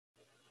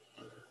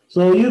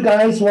So you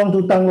guys want to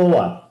download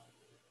what?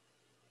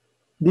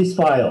 This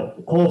file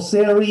called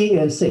salary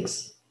and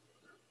 6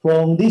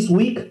 from this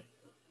week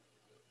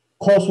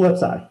course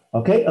website.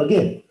 Okay,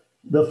 again,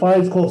 the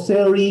file is called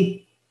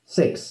salary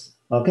 6.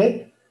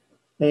 Okay,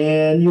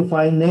 and you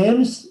find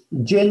names,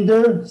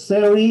 gender,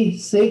 salary,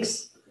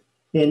 6,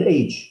 and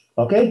age.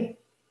 Okay,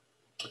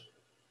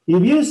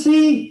 if you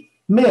see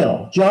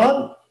male,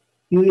 John,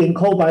 you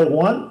encode by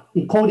 1,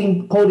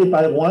 coded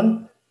by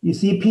 1. You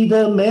see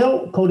Peter,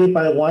 male, coded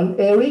by 1.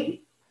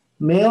 Eric,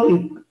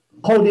 male,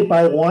 coded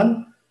by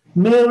 1.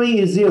 Mary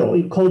is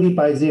 0, coded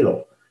by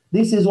 0.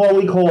 This is what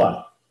we call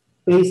a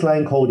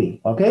baseline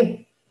coding,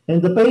 okay?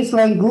 And the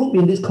baseline group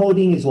in this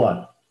coding is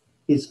what?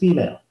 It's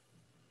female.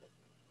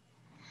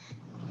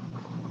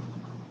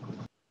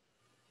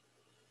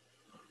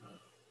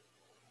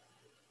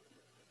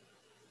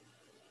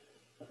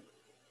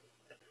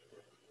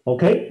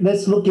 Okay,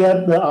 let's look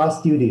at the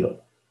RStudio.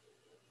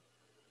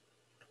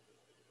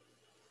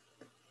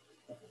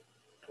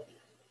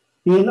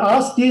 In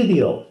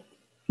RStudio,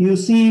 you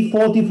see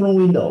 4 different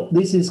windows.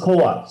 This is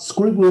called a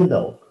script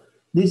window.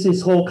 This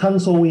is called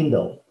console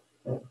window.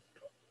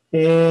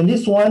 And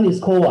this one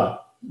is called a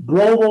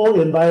global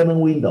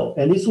environment window.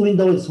 And this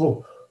window is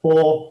for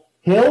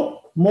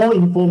help, more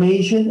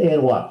information,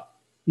 and what?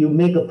 You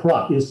make a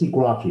plot, you see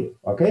graph here,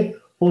 okay?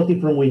 4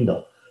 different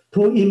windows.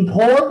 To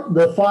import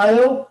the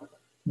file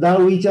that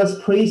we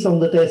just placed on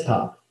the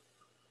desktop.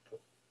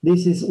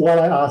 This is what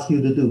I ask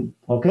you to do,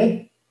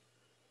 okay?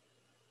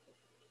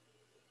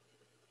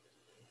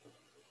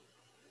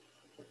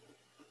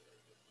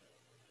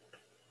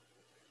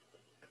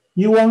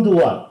 You want to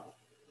what?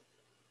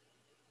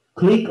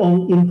 Click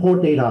on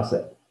import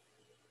dataset.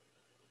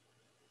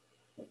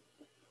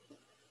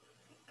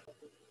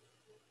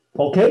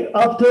 Okay,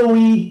 after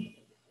we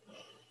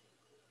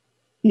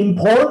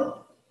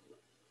import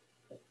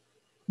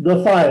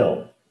the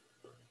file,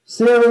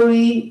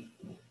 salary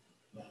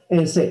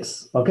and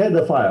 6, okay,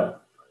 the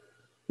file.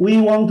 We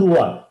want to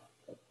what?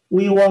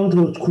 We want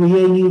to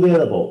create new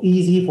variable,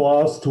 easy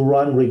for us to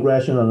run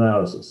regression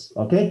analysis,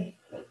 okay?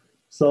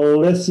 So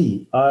let's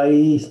see,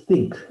 I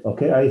think,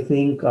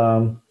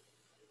 let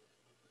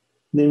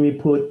me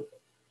put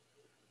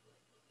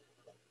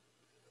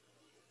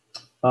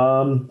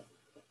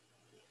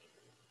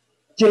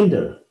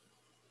gender,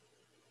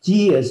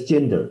 G as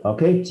gender,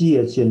 okay, G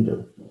as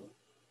gender.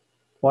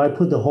 Or I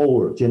put the whole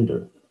word,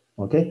 gender,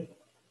 okay?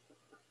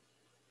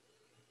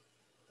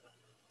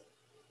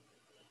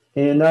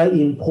 And I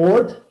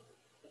import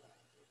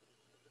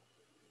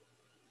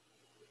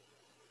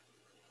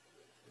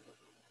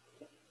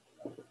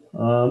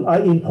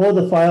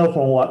the file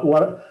from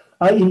what?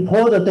 I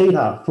import the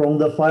data from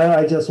the file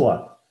I just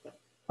what?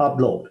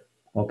 Upload,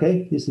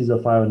 okay? This is the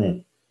file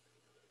name.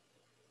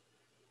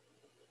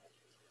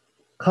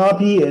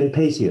 Copy and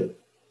paste here.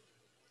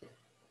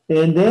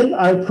 And then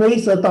I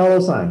place a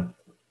 $sign.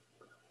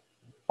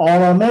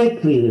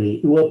 Automatically,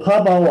 it will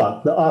pop out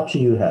what? The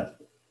option you have,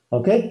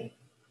 okay?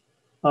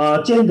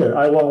 Gender,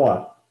 I want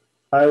what?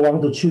 I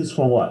want to choose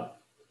from what?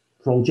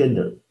 From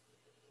gender,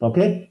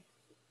 okay?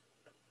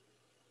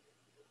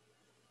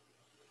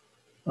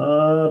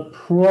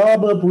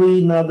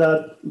 Probably not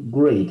that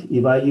great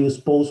if I use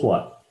both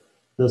what?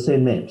 The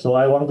same name. So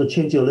I want to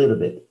change it a little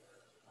bit.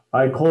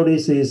 I call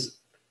this is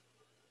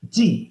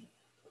G.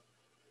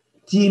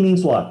 G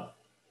means what?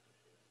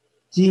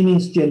 G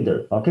means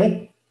gender,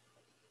 okay?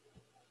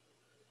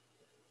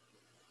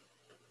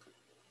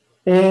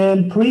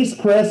 And please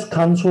press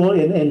Control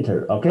and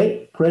Enter,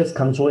 okay? Press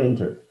Control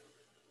Enter.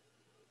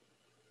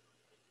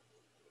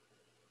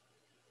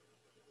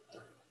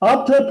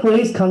 After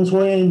press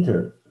Control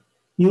Enter,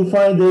 you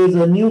find there is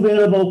a new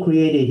variable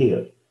created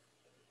here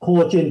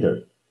called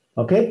gender,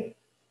 okay?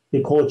 They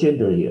call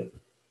gender here.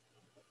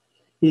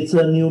 It's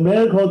a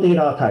numerical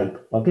data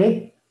type,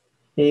 okay?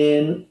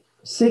 And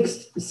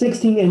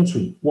 16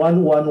 entry,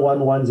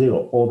 11110,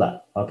 all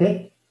that,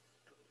 okay?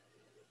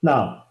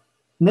 Now,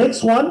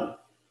 next one,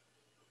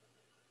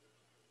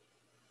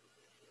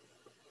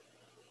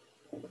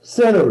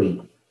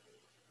 salary.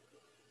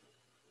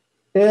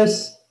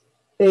 S-A-L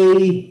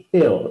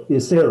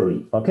is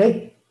salary,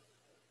 okay?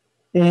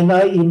 And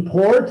I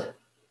import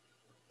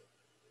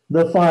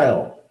the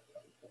file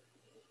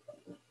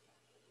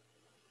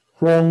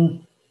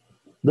from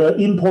the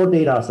import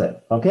data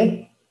set,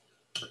 okay?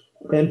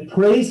 And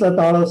place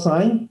a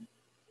 $sign.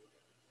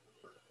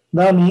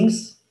 That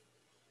means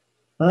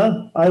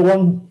I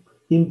want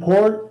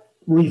import,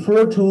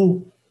 refer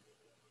to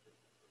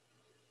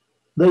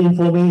the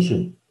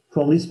information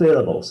from this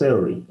variable,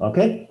 salary,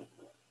 okay?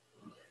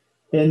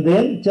 And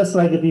then, just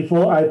like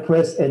before, I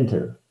press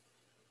Enter.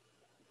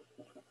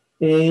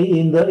 And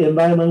in the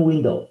environment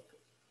window,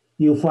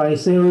 you find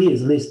salary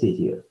is listed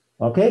here,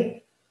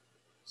 okay?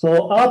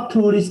 So up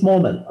to this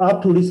moment,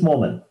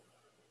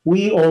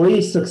 we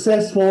already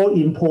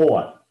successfully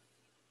import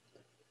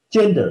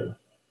gender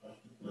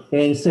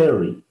and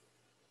salary.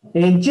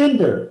 And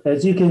gender,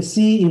 as you can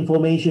see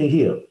information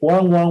here,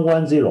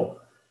 1110.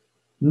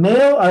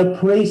 Male, I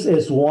place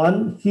as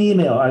 1,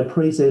 female, I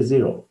place as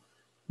 0.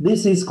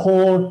 This is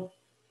called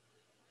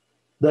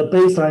the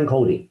baseline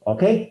coding,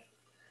 okay?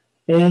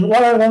 And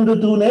what I want to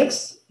do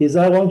next is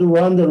I want to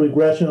run the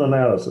regression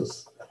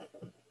analysis,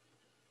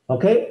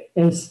 okay?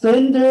 And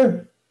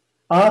standard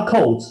R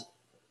codes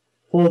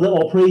for the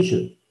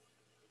operation.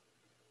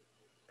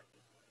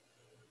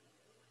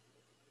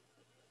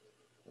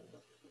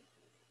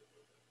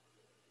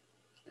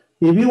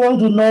 If you want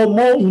to know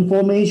more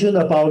information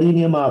about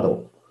linear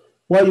model,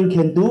 what you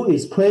can do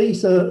is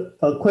place a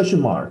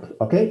question mark,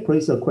 okay?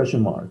 Place a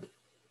question mark.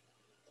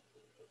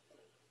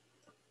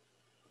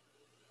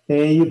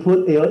 And you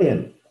put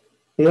LM.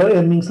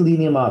 LM means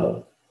linear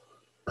model.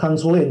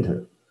 Control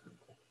Enter.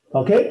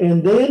 Okay,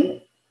 and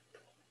then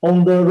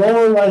on the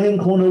lower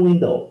right-hand corner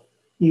window,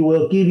 it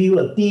will give you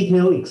a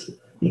detailed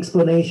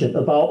explanation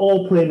about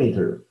all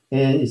parameter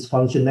and its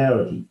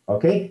functionality,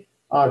 okay?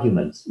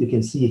 Arguments, you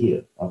can see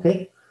here,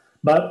 okay?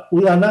 But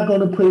we are not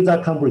going to play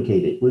that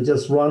complicated. We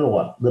just run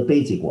what? The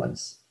basic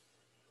ones.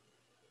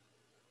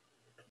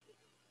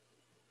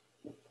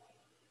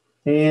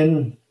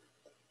 And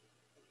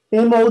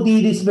MOD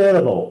this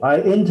variable, I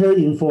enter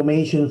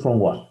information from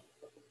what?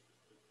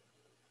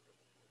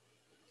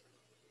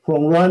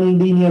 From running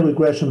linear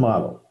regression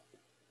model.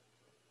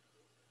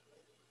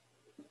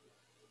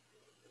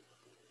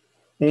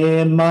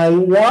 And my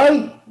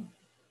Y,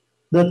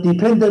 the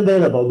dependent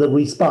variable, the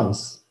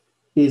response,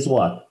 is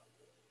what?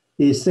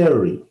 Is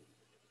salary.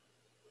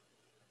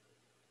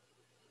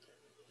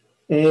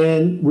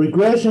 And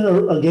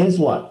regression against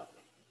what?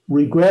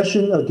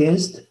 Regression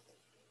against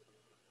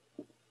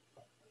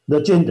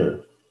the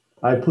gender.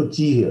 I put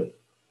G here,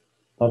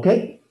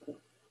 okay?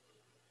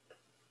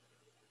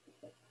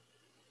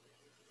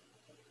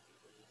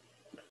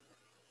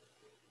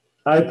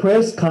 I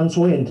press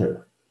Control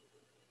Enter.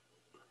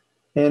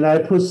 And I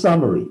put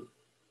summary,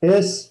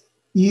 SUMM.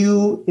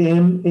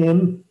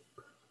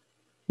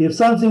 If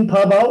something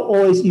pop out,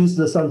 always use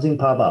the something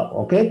pop out,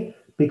 okay?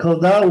 Because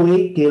that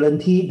way,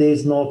 guarantee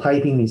there's no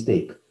typing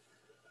mistake.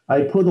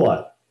 I put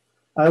what?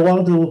 I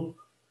want to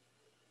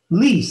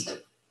list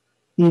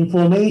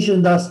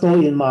information that's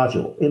stored in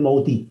module,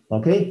 MOD,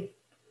 okay?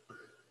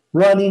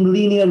 Running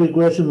linear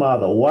regression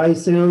model, Y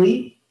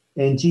salary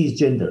and G is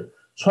gender.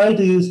 Try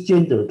to use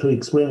gender to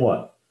explain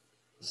what?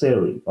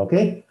 Salary,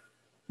 okay?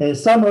 And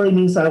summary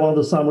means I want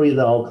to summarize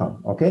the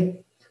outcome,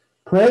 okay?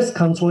 Press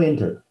Control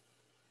Enter.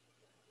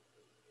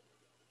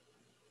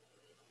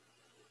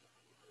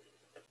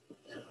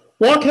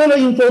 What kind of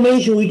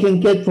information we can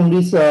get from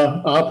these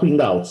R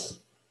printouts?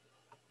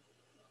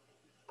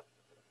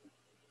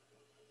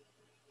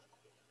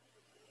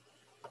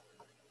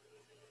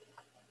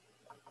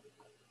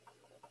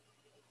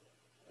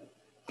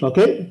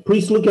 Okay,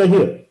 please look at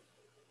here.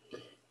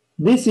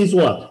 This is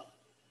what?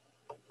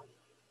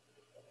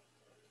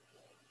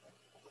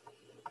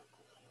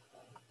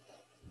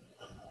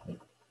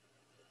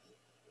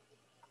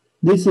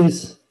 This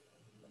is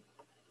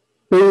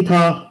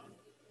beta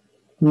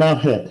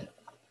not head,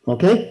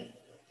 okay?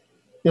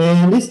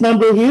 And this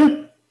number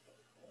here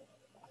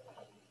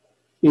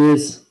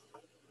is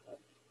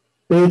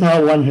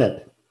beta 1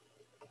 head.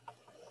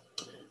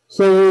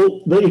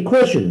 So the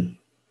equation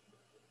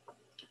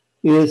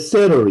is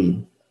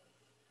salary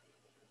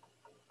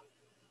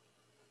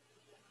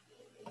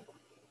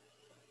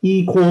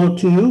equal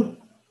to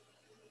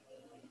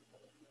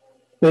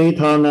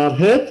beta not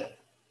head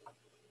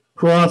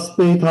plus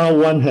beta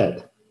 1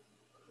 head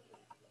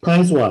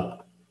times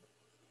what?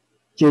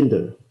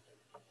 Gender.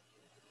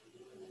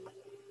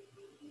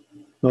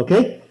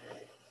 Okay?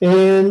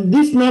 And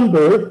this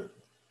number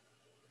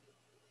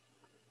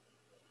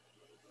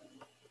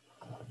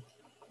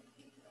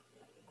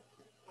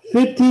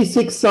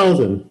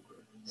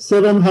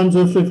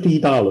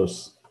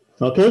 $56,750.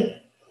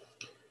 Okay?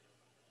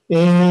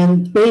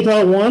 And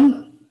beta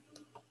 1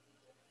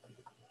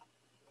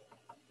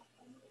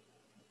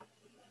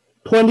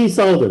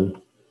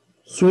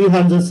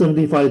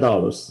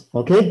 $20,375,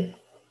 okay?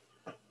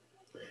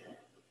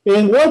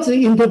 And what's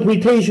the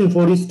interpretation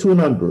for these two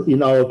numbers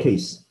in our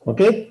case,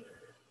 okay?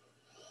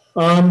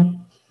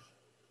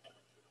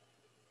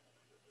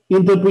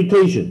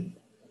 Interpretation,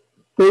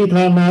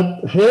 beta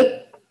not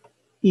head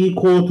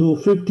equal to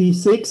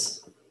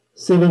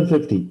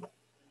 56,750.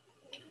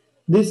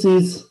 This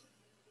is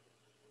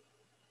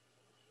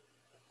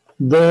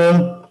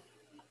the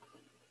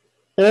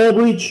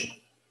average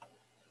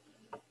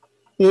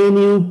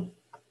annual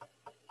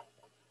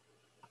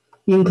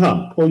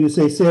income, or you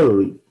say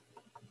salary,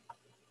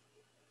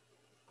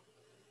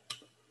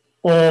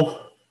 of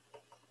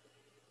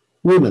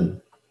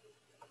women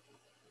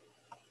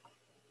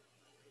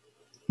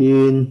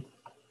in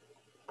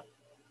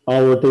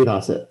our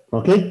data set,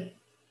 okay?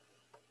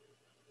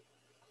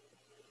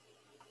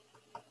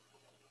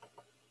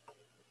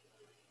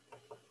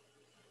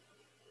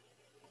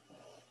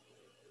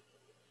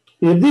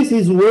 If this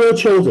is well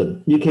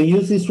chosen, you can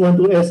use this one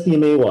to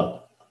estimate what?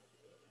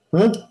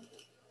 Huh?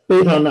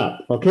 Beta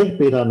not, okay?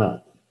 Beta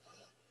not.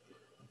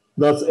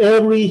 That's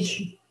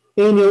average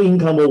annual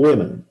income of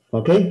women,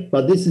 okay?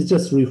 But this is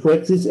just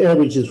reflects this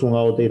averages from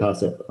our data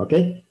set,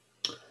 okay?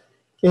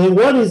 And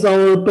what is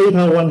our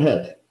beta 1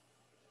 hat?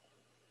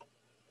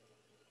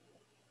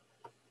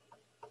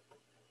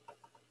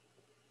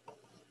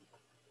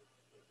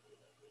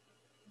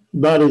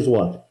 That is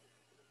what?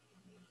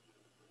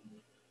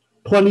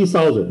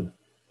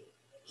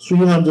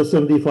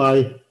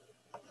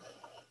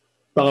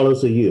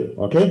 $20,375 a year,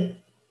 okay?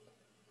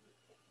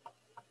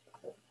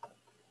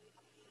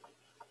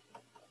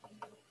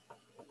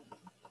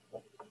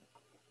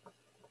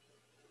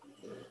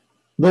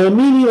 The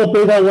meaning of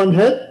beta 1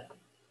 hat,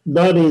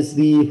 that is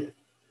the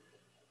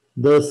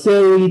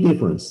salary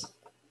difference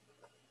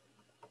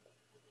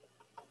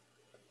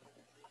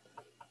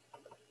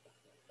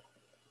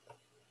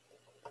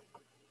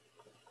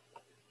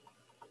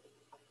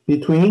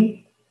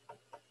between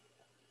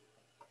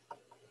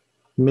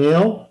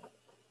male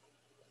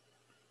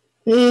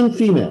and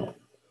female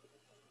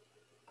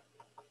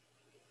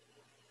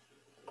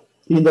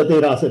in the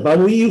data set. But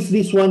we use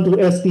this one to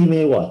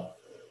estimate what?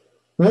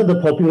 The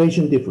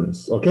population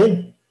difference,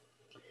 okay?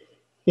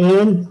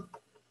 And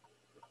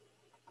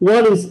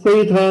what is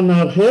beta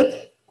naught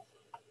hat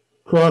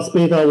plus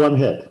beta 1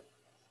 hat?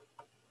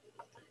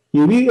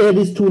 If we add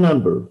these two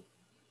numbers,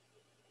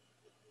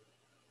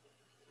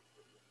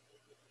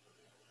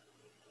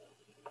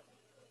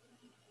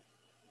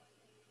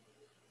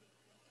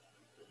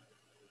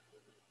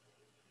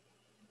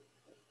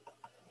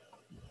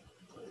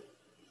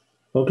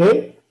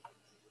 okay?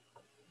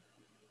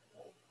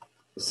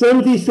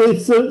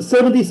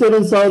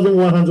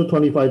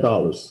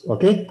 $77,125,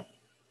 okay?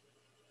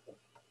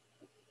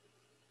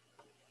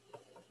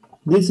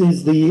 This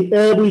is the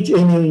average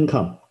annual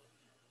income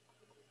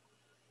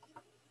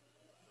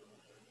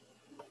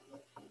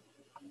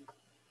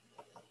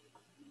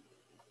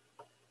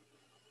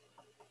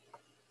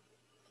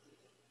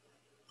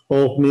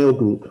of male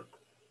group,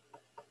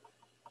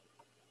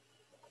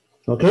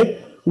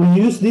 okay? We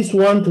use this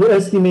one to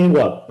estimate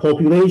what?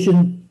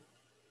 Population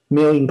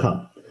male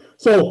income.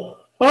 So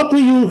after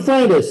you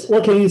find this,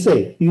 what can you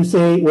say? You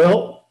say,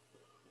 well,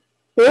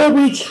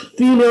 average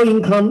female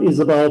income is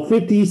about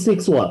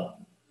 56 what?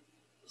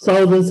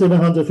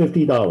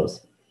 $1,750.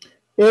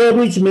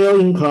 Average male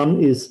income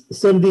is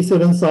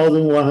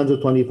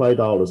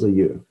 $77,125 a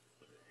year.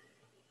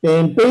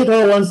 And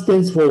beta 1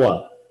 stands for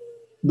what?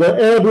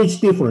 The average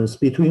difference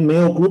between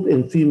male group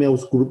and female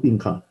group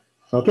income.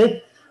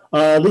 Okay?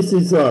 This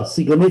is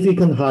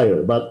significant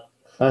higher, but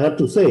I have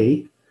to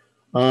say,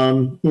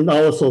 in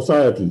our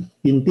society,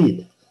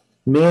 indeed,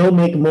 male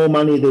make more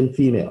money than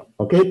female.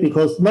 Okay?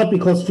 Not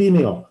because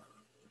female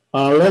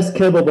are less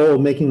capable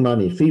of making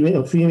money.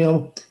 Female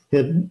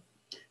have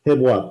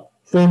what?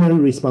 Family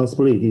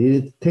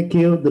responsibility. Take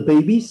care of the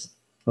babies,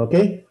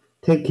 okay?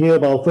 Take care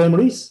of our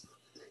families.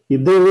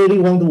 If they really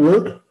want to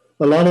work,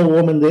 a lot of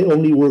women, they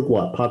only work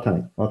what?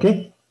 Part-time,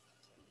 okay?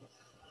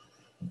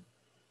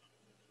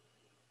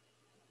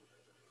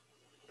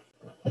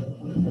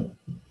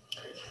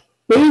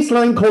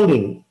 Baseline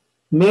coding.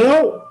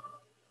 Male,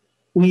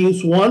 we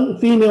use 1.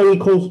 Female, we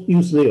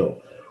use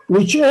 0.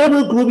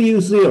 Whichever group you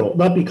use 0,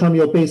 that become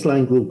your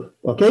baseline group,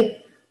 okay?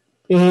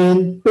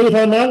 And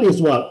beta naught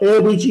is what?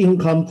 Average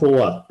income for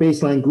what?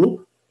 Baseline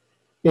group.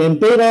 And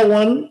beta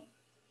 1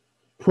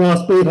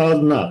 plus beta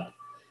naught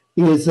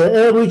is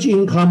the average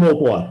income of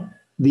what?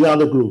 The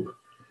other group.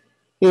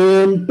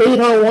 And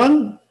beta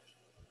 1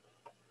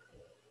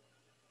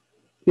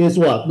 is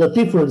what? The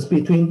difference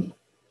between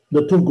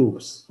the two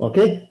groups,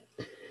 okay?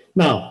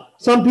 Now,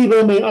 some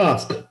people may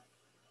ask,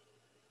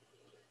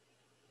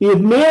 if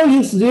male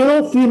use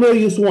 0, female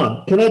use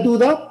 1, can I do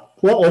that?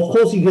 Well, of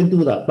course you can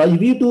do that. But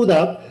if you do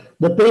that,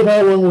 the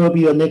beta 1 will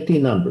be a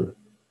negative number,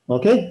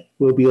 okay?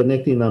 Will be a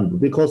negative number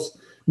because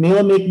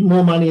male make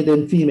more money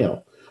than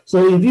female.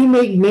 So if you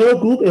make male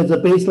group as a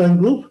baseline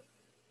group,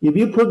 if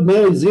you put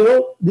male is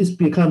 0, this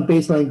become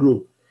baseline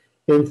group.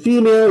 And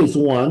female is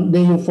 1,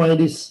 then you find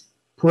this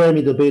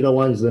parameter beta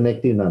 1 is a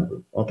negative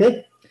number,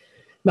 okay?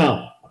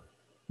 Now,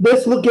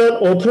 let's look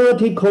at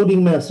alternative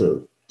coding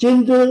method.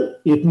 Gender,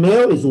 if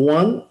male is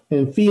 1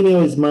 and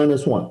female is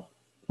 -1,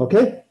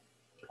 okay?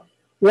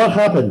 What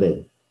happened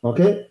then,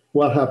 okay?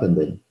 What happened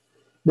then?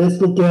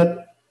 Let's look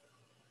at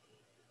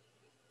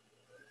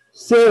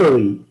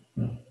salary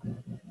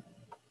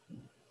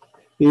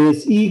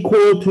is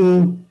equal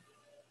to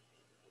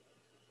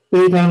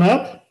beta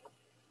naught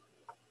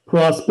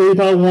plus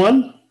beta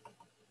 1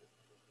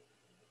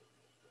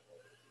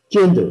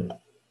 gender.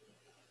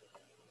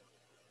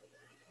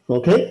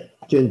 Okay,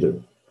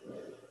 gender.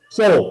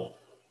 So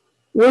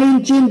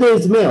when gender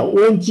is male,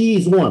 when G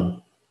is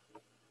 1,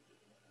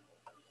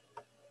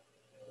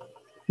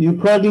 you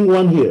plug in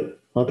 1 here,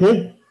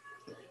 okay?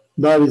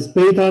 That is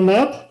beta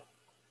naught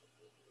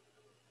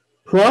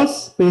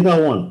plus beta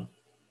 1.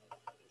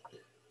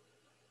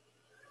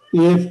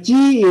 If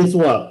G is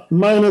what?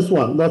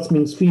 -1, that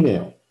means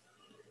female.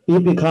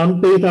 It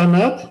becomes beta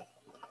naught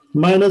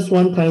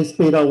 -1 times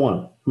beta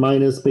 1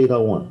 minus beta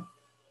 1.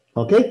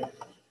 Okay?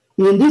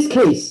 In this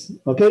case,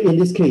 okay, in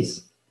this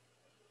case,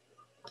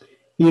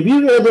 if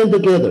you add them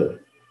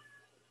together,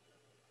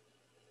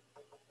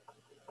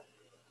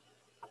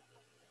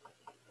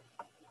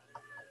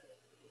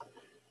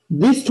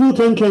 These two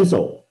terms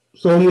cancel.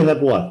 So you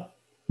have what?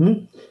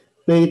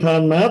 Beta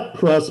naught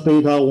plus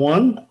beta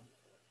 1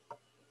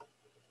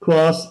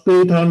 plus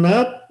beta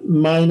naught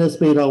minus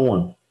beta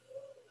 1.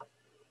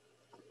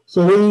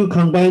 So when you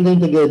combine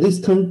them together,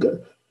 this term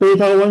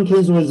beta 1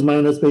 cancels with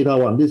minus beta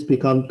 1. This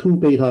becomes 2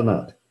 beta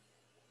naught.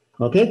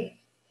 Okay?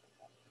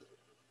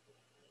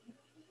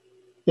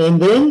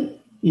 And then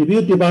if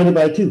you divide it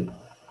by 2,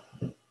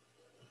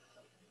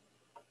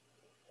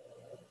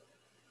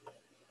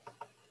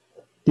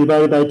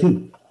 divided by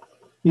 2,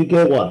 you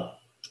get what?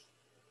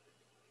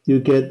 You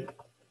get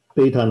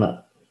beta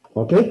naught.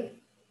 Okay?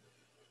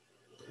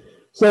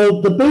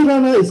 So the beta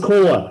naught is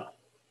called what?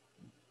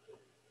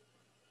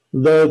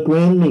 The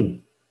grand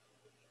mean.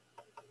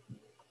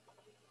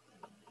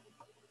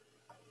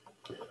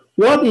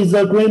 What is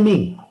the grand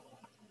mean?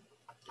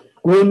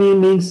 Grand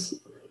mean means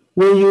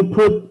when you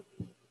put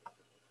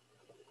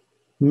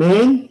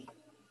men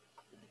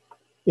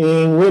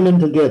and women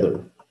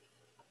together.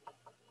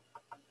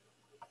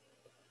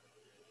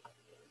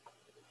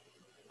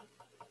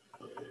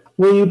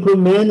 When you put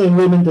men and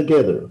women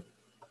together,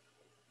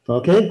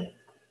 okay,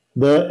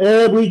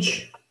 the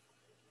average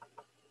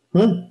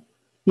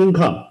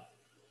income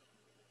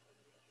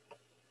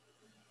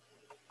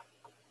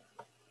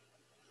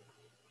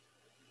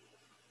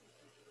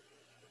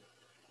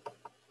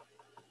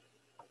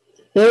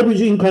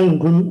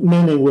includes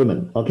men and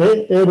women,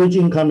 okay? Average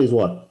income is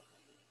what?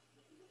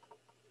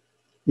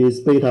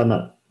 Is beta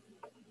naught,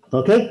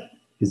 okay?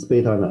 It's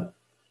beta naught.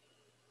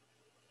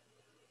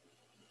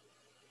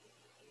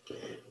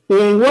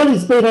 And what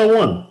is beta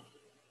 1?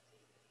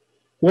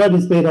 What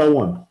is beta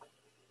 1?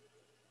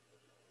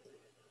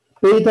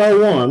 Beta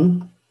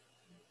 1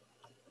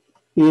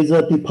 is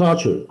a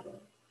departure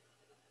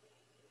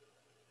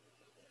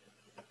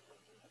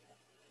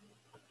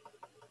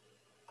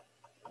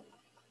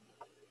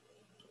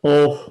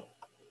of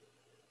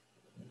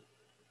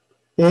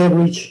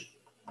average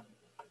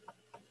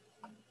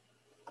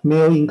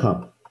male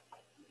income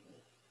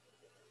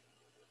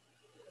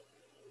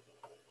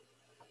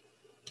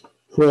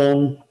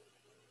from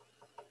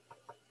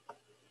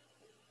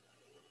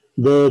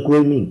the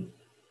grand mean.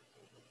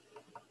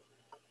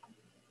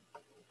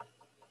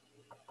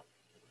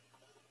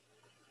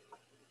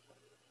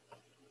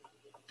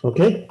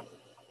 Okay?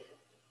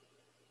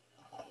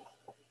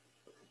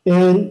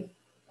 And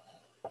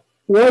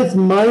what is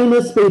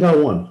minus beta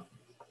 1?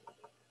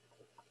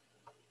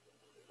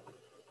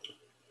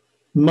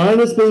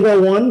 Minus beta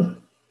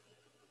 1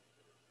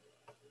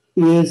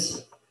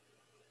 is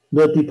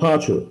the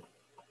departure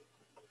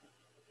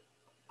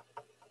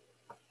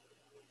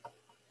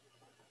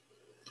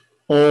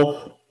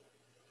of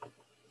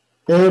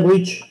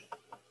average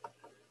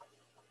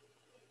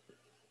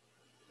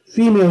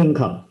female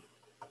income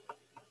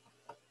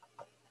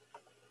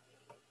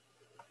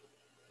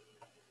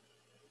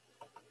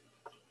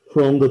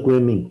from the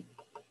grand mean.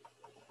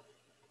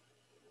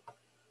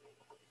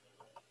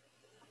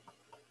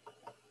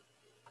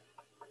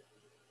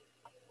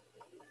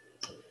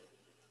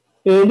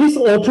 And this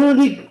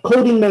alternative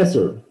coding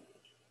method,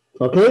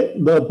 okay,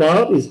 the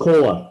above is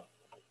called what?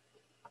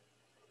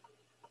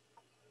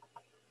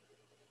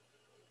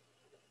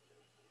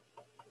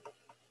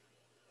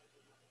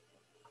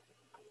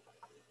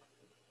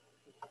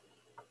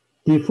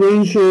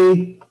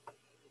 Differential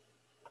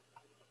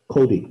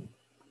coding.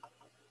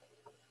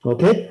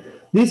 Okay,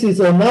 this is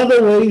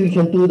another way you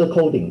can do the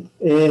coding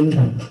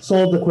and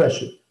solve the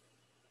question.